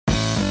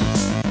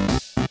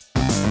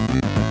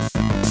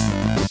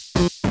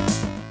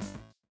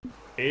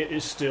It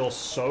is still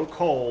so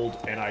cold,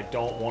 and I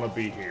don't want to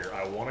be here.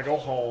 I want to go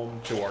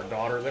home to our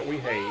daughter that we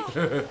hate. I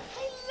love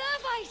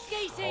ice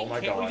skating. Oh my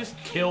Can't god. we just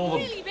kill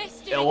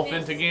the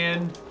elephant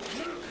again?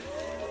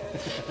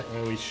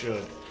 Well, we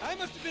should. I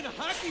must have been a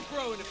hockey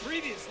pro in a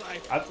previous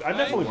life. I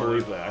definitely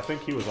believe that. I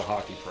think he was a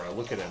hockey pro.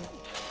 Look at him.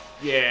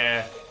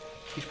 Yeah.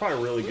 He's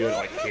probably really good at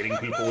like hitting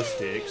people with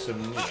sticks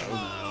and you know.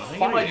 I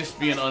think he might just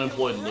be an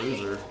unemployed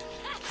loser.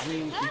 I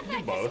mean, you can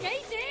do both.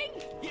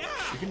 Skating. Yeah.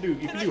 You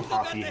can do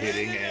hockey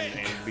hitting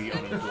and be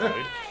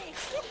unemployed.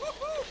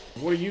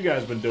 What have you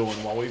guys been doing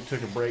while we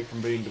took a break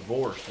from being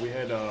divorced? We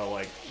had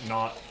like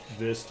not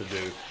this to do.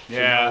 So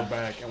Yeah. now we're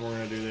back and we're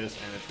gonna do this,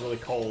 and it's really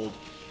cold,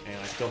 and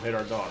I still hate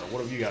our daughter.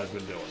 What have you guys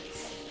been doing?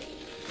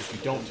 If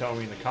you don't tell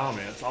me in the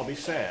comments, I'll be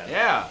sad.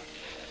 Yeah.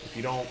 If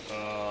you don't,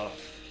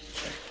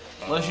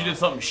 Unless you did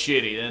something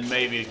shitty, then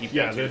maybe keep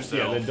that to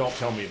yourself. then don't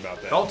tell me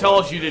about that. Don't tell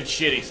us you did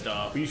shitty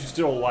stuff. But you should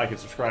still like and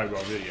subscribe to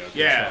our video. 'Cause,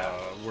 Yeah.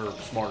 we're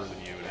smarter than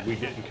you, and we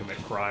didn't commit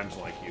crimes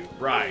like you.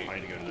 Right. I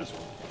need to go to this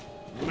one.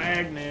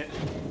 Magnet.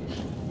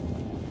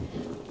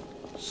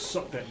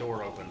 Suck that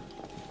door open.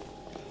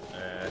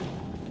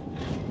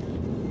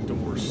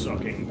 Door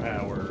sucking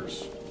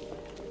powers.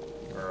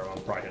 Or I'm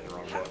probably hitting the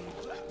wrong button.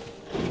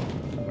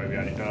 Maybe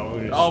I need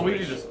to. Oh, we need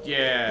to just,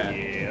 yeah.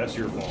 Yeah, that's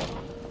your fault.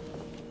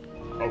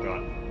 Oh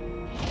god.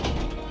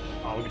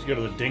 Oh, we get to go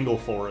to the Dingle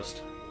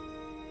Forest.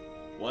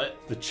 What?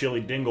 The chilly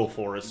Dingle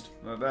Forest.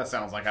 Well, that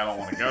sounds like I don't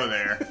want to go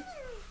there.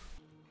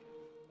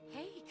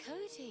 Hey,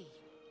 Cody.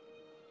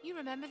 You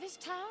remember this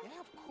town? Yeah,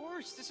 of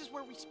course. This is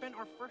where we spent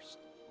our first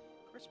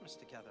Christmas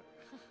together.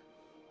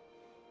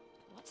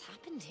 What's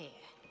happened here?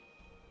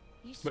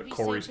 Used to But be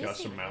Corey's so got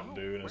busy. some Mountain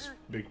Dew in his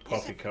big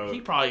puffy coat. He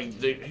probably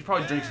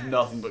drinks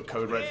nothing but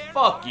Code Red.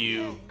 Fuck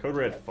you. Code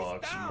Red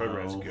fucks. Code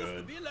Red's Used to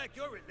good. be like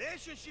your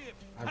relationship.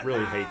 I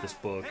really hate this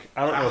book.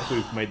 I don't know if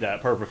we've made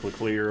that perfectly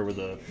clear over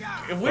the.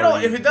 If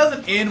it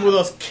doesn't end with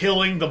us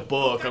killing the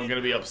book, I'm gonna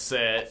be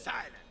upset.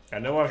 I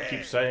know I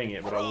keep saying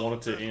it, but I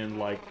want it to end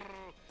like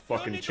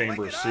fucking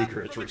Chamber of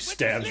Secrets, where he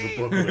stabs the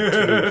book with a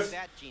tooth.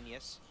 That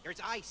genius. There's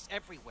ice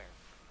everywhere.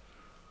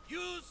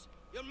 Use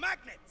your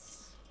magnets.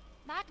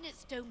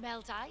 Magnets don't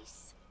melt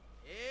ice.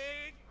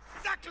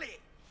 Exactly.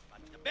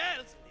 But the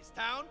bells in this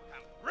town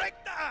can break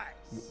the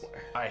ice.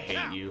 I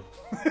hate you.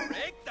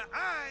 Break the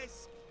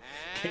ice.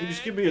 Can you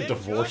just give me a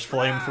divorce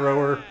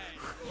flamethrower?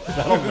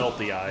 That'll melt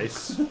the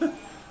ice.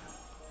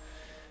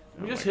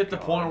 We just hit the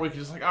point where we can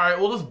just like, alright,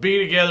 we'll just be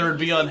together and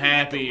be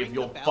unhappy if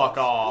you'll fuck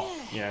off.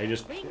 Yeah, he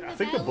just. I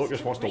think the book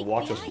just wants to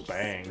watch us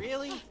bang.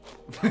 Really?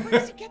 Where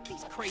does he get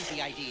these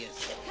crazy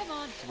ideas? Come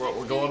on.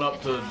 We're going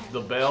up to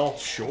the bell.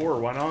 Sure,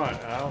 why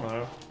not? I don't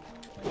know.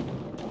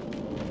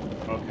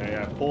 Okay,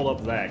 I pulled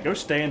up that. Go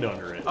stand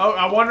under it. Oh,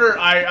 I wonder,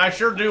 I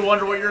sure do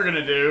wonder what you're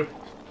gonna do.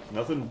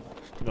 Nothing.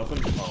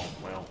 Oh,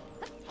 well.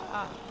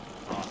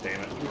 Oh,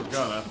 damn it. You were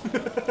gonna.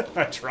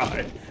 I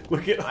tried.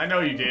 Look at. I know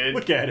you did.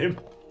 Look at him.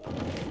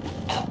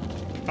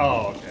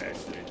 Oh, okay, I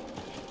see.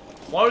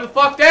 Slow the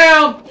fuck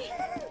down!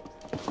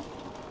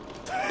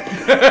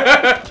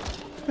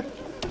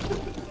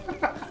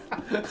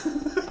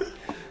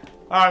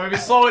 Alright, maybe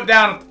slow it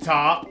down at the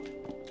top.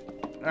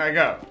 Alright,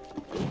 go.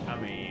 I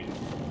mean,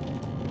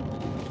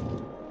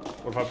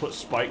 what if I put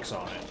spikes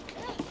on it?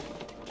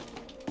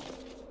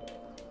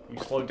 You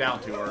slowed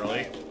down too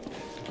early.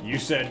 You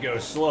said go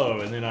slow,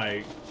 and then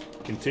I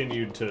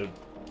continued to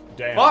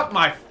down. Fuck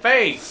my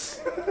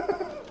face!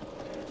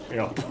 You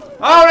know.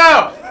 Oh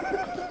no!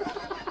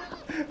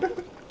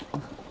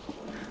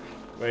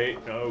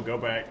 Wait, no, go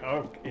back.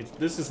 Oh,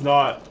 this is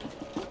not.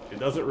 It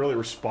doesn't really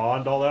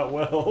respond all that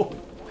well.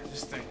 I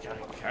just think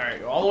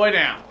alright, all the way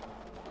down.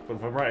 But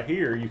if I'm right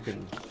here, you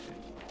can.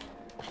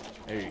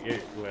 Hey,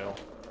 well.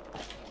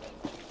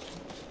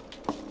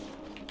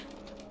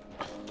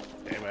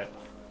 Damn it.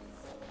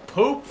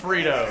 Poop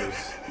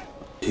Fritos.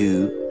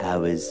 2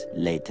 hours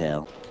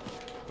later.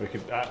 We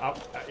could.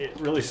 It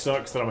really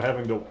sucks that I'm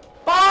having to.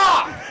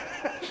 Fuck!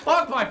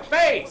 Fuck my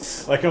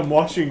face! Like, I'm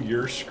watching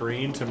your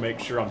screen to make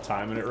sure I'm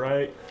timing it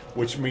right,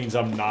 which means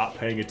I'm not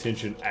paying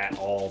attention at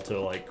all to,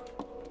 like,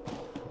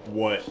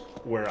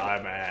 where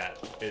I'm at.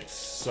 It's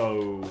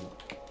so...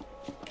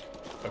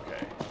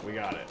 Okay, we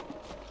got it.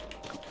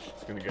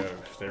 It's gonna go.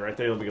 Stay right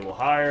there. Let me get a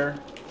little higher.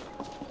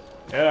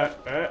 Yeah.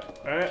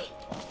 Alright!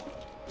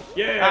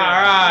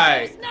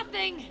 There's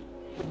nothing.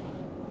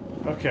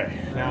 Okay,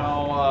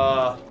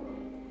 Now,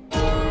 Did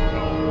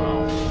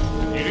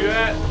you do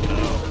that?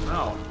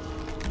 No.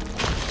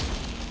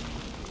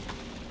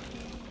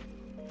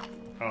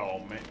 Oh,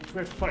 man. Do we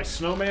have to fight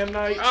Snowman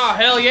Knights? Oh,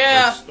 hell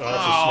yeah! That's a Oh, no,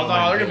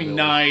 snowman they're gonna be build.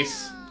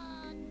 nice.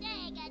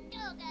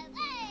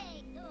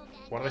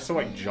 Why do they sound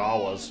like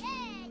Jawas?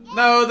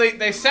 No,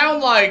 they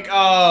sound like,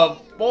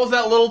 what was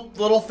that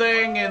little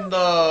thing in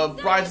the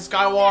Rise of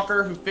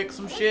Skywalker who fixed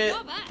some shit?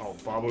 Oh,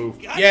 Babu.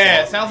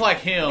 Yeah, it sounds like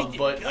him,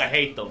 but I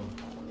hate them.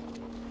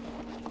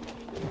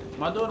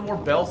 Am I doing more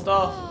bell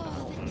stuff?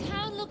 Oh, the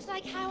town looks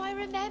like how I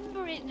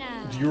remember it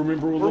now. Do you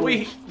remember Were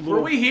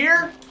little... we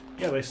here?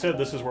 Yeah, they said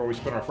this is where we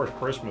spent our first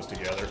Christmas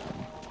together.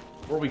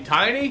 Were we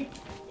tiny?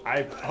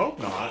 I hope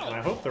not, and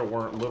I hope there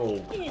weren't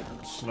little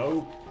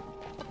snow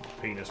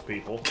penis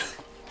people.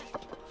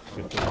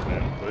 Get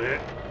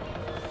that.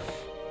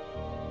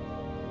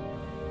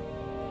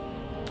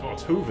 Oh,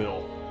 it's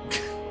Whoville.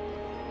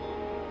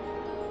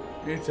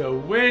 It's a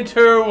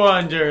winter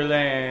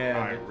wonderland.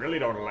 I really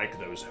don't like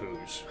those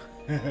Who's.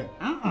 No,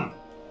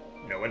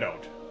 I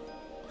don't.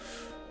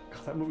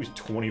 God, that movie's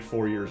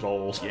 24 years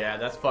old. Yeah,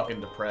 that's fucking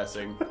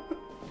depressing.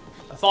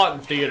 I saw it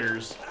in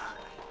theaters.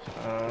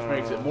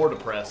 Makes it more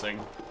depressing.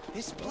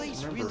 This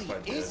place really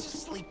is a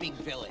sleeping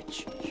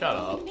village. Shut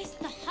up. We missed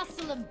the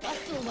hustle and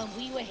bustle when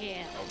we were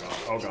here. Oh god,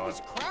 oh It god.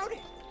 was crowded.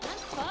 And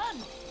fun.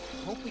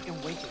 Hope we can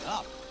wake it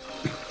up.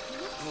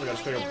 Oh, we gotta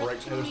stay up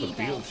breaks. Hey, there's the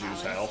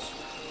Beetlejuice house.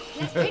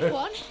 Let's pick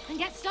one and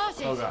get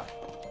started. Oh god.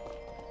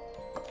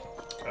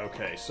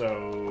 Okay,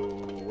 so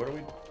what are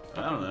we?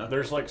 I don't know.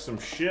 There's like some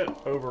shit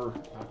over.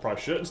 I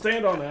probably shouldn't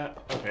stand on that.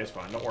 Okay, it's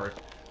fine. Don't worry.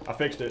 I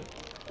fixed it.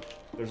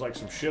 There's like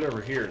some shit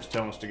over here it's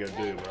telling us to go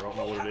do, but I don't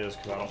know what it is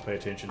because I don't pay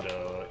attention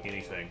to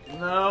anything.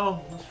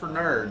 No, that's for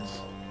nerds.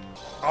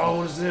 Oh,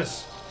 what is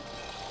this?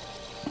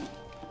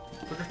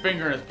 Put your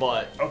finger in his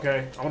butt.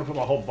 Okay, I'm gonna put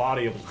my whole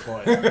body up his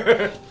butt.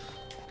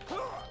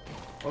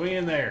 Let me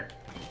in there.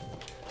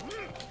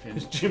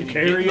 Is Jim Did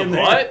you Carrey get in the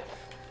there? butt?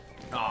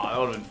 Oh, that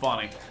would've been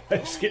funny. I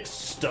just get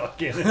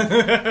stuck in it.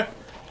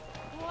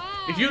 Wow.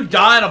 If you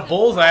die in a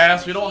bull's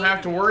ass, we don't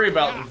have to worry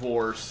about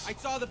divorce. I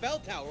saw the bell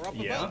tower up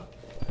Yeah. above.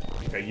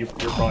 Okay, you're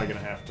probably gonna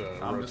have to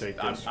rotate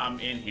this. I'm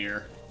in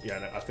here.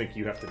 Yeah, I think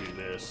you have to do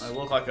this. I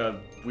look like a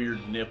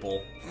weird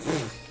nipple.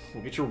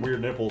 Well, get your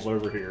weird nipples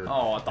over here.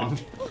 Oh, I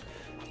thought.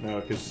 No,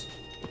 because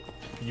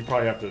you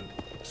probably have to.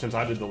 Since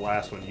I did the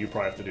last one, you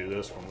probably have to do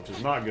this one, which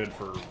is not good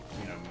for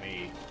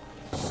me.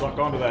 Suck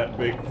onto that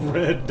big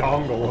red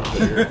dongle up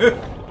there,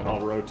 and I'll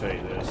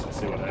rotate this and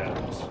see what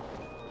happens.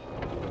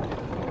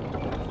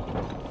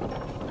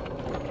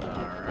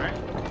 Alright.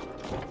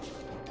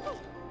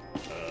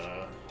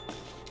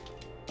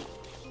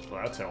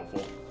 Well, that's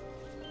helpful.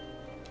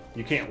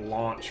 You can't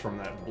launch from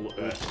that blue.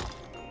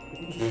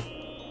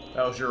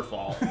 That was your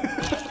fault.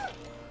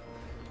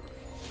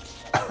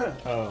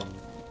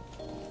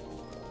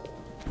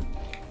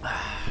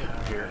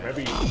 Here,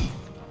 maybe.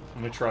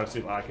 Let me try to see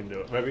if I can do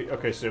it. Maybe.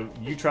 Okay, so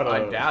you try to.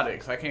 I doubt it,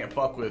 because I can't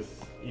fuck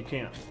with. You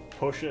can't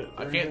push it.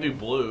 I can't do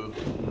blue.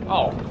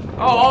 Oh,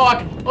 I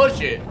can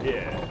push it.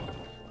 Yeah.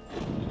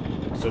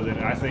 So then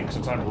I think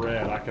since I'm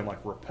red, I can like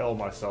rappel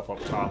myself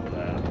up top of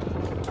that.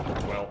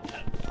 Well,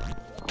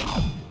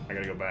 I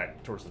gotta go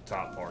back towards the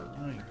top part.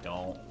 No, you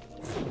don't.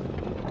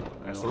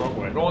 That's the wrong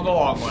way. Going the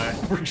long way.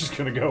 We're just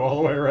gonna go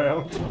all the way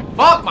around.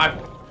 Fuck my.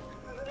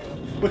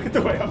 Look at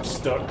the way I'm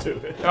stuck to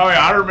it. Oh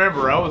yeah, I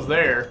remember. I was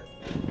there.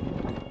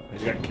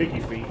 He's got kicky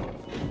feet.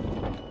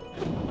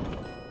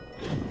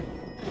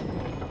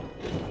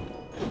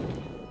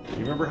 You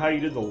remember how you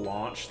did the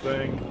launch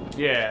thing?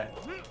 Yeah.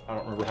 I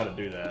don't remember how to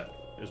do that.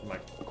 Is my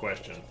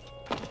question.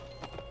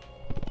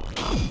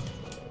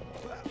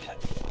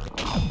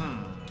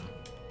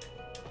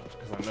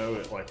 Because I know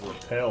it like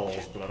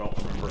repels, but I don't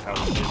remember how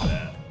we did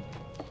that.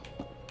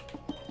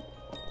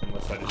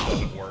 Unless that just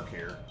doesn't work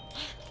here.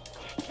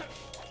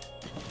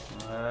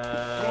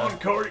 Come on,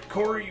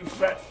 Corey, you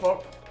fat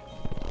fuck.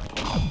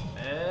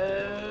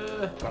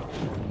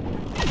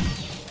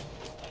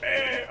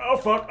 Oh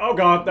fuck! Oh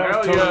god, that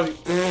was Well,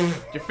 totally.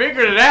 you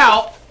figured it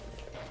out.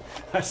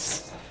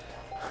 That's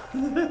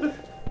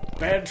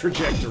bad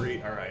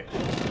trajectory. All right.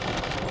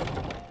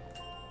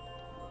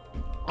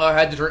 I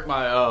had to drink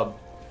my health.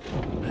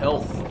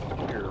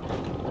 Your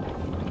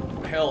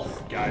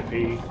Health. guy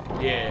pee.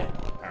 Yeah.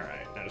 All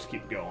right. Now just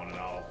keep going, and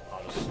I'll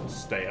just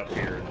stay up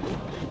here and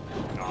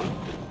not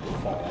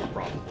fall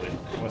probably,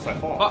 unless I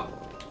fall. Fuck.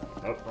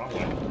 Nope, wrong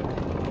way.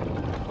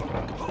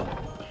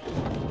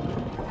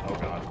 Oh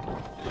god.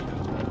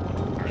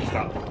 Alright,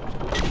 stop.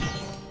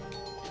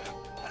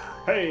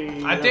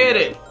 Hey! I there did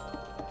we it. go.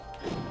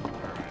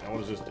 Alright, now what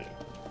does this do?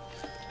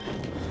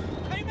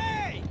 Hey,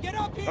 May! Get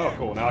up here! Oh,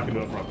 cool. Now I can do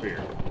it from up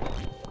here.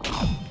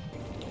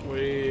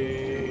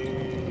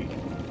 Wait.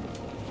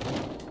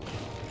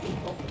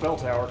 Oh, bell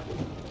tower.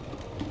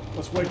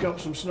 Let's wake up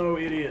some snow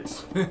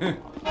idiots.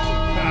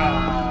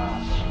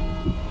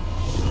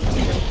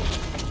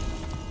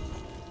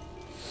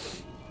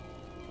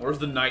 Where's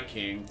the Night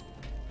King?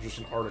 Just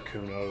an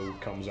Articuno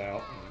comes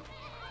out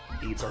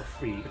and eats our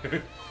feet.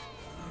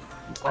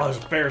 Oh, there's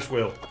a Ferris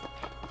wheel.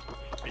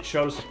 It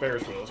showed us a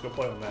Ferris wheel. Let's go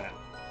play on that.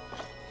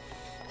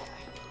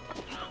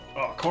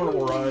 Oh,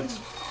 carnival rides.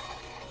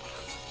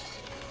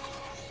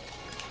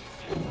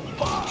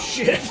 Oh,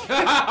 shit!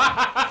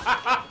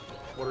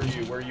 What are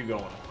you? Where are you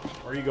going?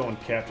 Where are you going,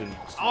 Captain?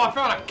 Oh, I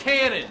found a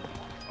cannon.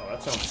 Oh,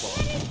 that sounds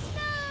fun.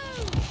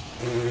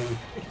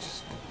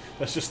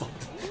 That's just like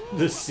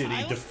the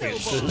city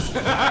defenses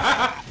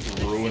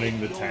ruining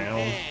the town.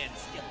 Man,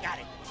 still got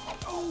it.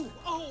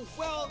 Oh,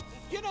 well,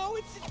 you know,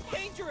 it's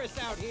dangerous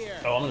out here.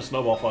 Oh, I'm in a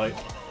snowball fight.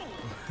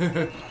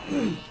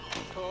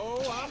 Oh,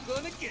 I'm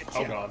gonna get you.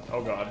 Oh god,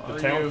 oh god. The Are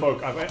town you-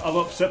 folk, I've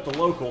upset the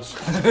locals.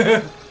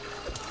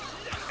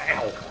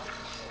 Ow.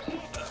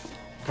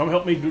 Come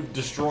help me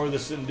destroy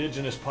this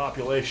indigenous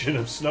population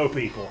of snow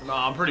people. No,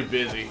 I'm pretty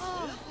busy.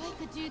 Oh, if I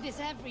could do this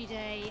every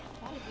day,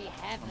 that'd be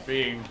heaven.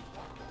 Being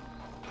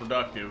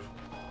productive.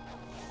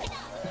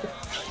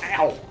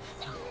 Ow!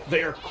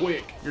 There,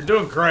 quick. You're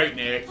doing great,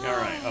 Nick. All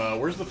right,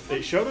 where's the?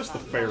 It showed us the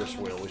Ferris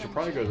wheel. We should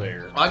probably go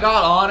there. I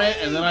got on it,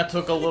 and then I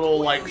took a little,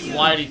 like,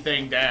 slidey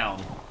thing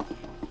down.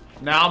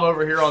 Now I'm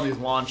over here on these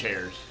lawn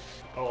chairs.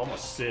 Oh, I'm gonna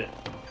sit.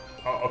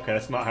 Oh, okay,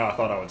 that's not how I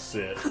thought I would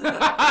sit.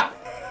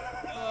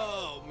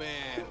 Oh,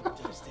 man.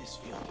 Does this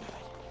feel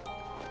good?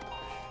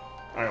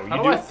 All right, well, How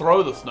you do I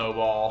throw the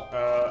snowball?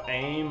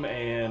 aim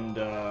and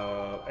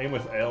aim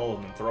with L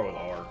and then throw with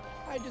R.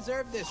 I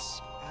deserve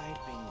this.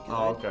 I've been good.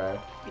 Oh, okay.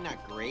 Maybe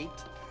not great.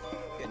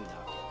 Good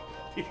enough.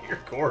 You hear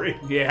Corey?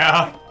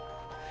 Yeah.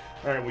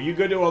 All right, well, you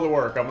go do all the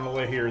work. I'm gonna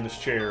lay here in this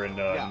chair and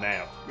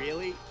nap.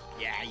 Really?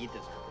 Yeah, you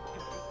deserve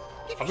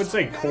it. I've been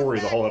saying Corey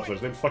the whole episode.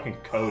 His name's fucking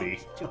Cody.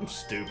 I'm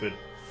stupid.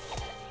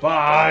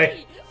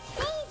 Bye.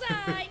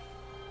 Bullseye!